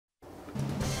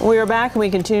We are back and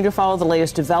we continue to follow the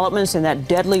latest developments in that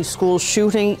deadly school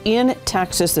shooting in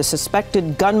Texas. The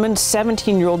suspected gunman,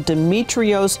 17-year-old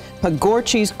Dimitrios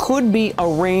Pagorchis, could be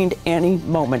arraigned any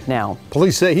moment now.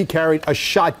 Police say he carried a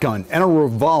shotgun and a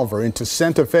revolver into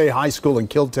Santa Fe High School and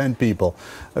killed 10 people.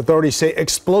 Authorities say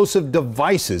explosive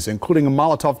devices, including a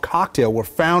Molotov cocktail, were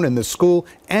found in the school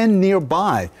and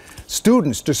nearby.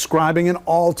 Students describing an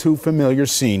all too familiar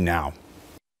scene now.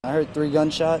 I heard 3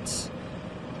 gunshots,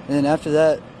 and then after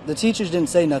that, the teachers didn't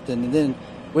say nothing, and then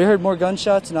we heard more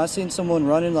gunshots, and I seen someone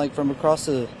running like from across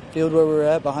the field where we were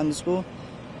at behind the school,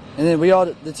 and then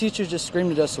the teachers just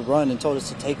screamed at us to run and told us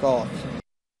to take off.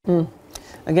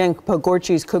 Again,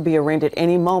 Pagorchis could be arraigned at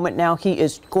any moment now. He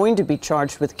is going to be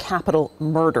charged with capital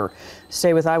murder.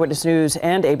 Stay with Eyewitness News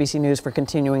and ABC News for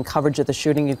continuing coverage of the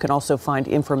shooting. You can also find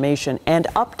information and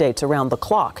updates around the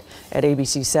clock at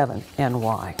ABC7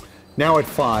 NY. Now at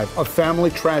 5, a family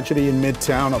tragedy in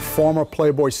Midtown. A former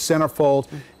Playboy centerfold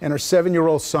and her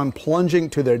 7-year-old son plunging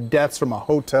to their deaths from a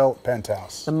hotel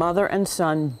penthouse. The mother and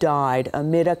son died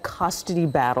amid a custody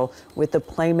battle with the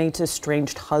Playmate's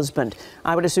estranged husband.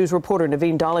 Eyewitness News reporter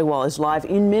Naveen Dhaliwal is live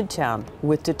in Midtown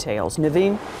with details.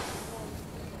 Naveen?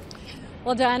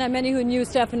 Well, Diana, many who knew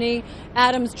Stephanie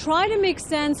Adams try to make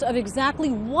sense of exactly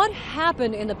what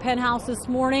happened in the penthouse this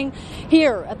morning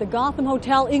here at the Gotham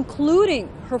Hotel, including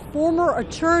her former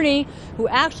attorney, who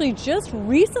actually just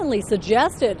recently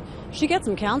suggested she get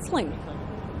some counseling.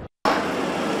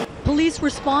 Police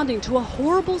responding to a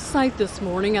horrible sight this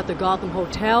morning at the Gotham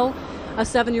Hotel. A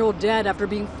 7-year-old dead after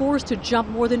being forced to jump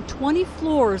more than 20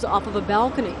 floors off of a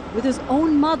balcony with his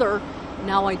own mother,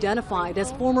 now identified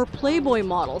as former Playboy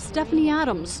model Stephanie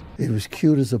Adams. He was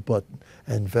cute as a button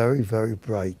and very, very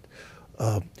bright.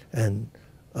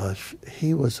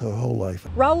 He was her whole life.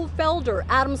 Raul Felder,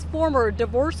 Adams' former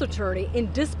divorce attorney,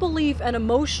 in disbelief and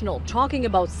emotional, talking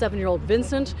about 7-year-old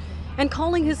Vincent and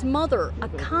calling his mother a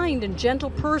kind and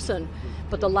gentle person.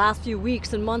 But the last few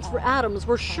weeks and months for Adams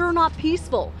were sure not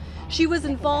peaceful. She was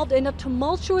involved in a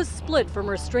tumultuous split from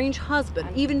her estranged husband,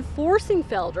 even forcing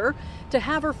Felder to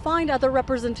have her find other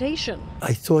representation.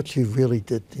 I thought she really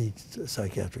did need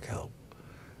psychiatric help.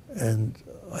 And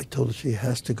I told her she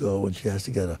has to go and she has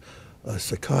to get a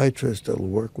psychiatrist that'll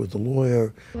work with a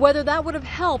lawyer. Whether that would have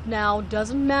helped now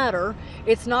doesn't matter.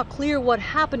 It's not clear what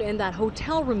happened in that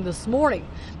hotel room this morning.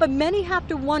 But many have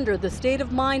to wonder the state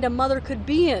of mind a mother could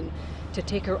be in to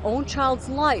take her own child's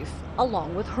life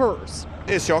along with hers.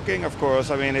 It's shocking, of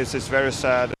course. I mean, it's very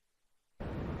sad.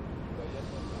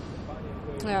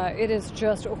 It is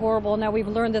just horrible. Now, we've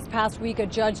learned this past week a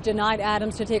judge denied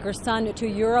Adams to take her son to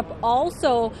Europe.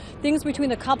 Also, things between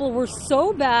the couple were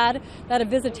so bad that a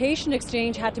visitation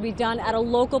exchange had to be done at a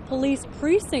local police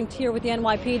precinct here with the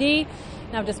NYPD.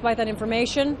 Now, despite that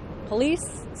information,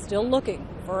 police still looking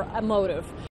for a motive.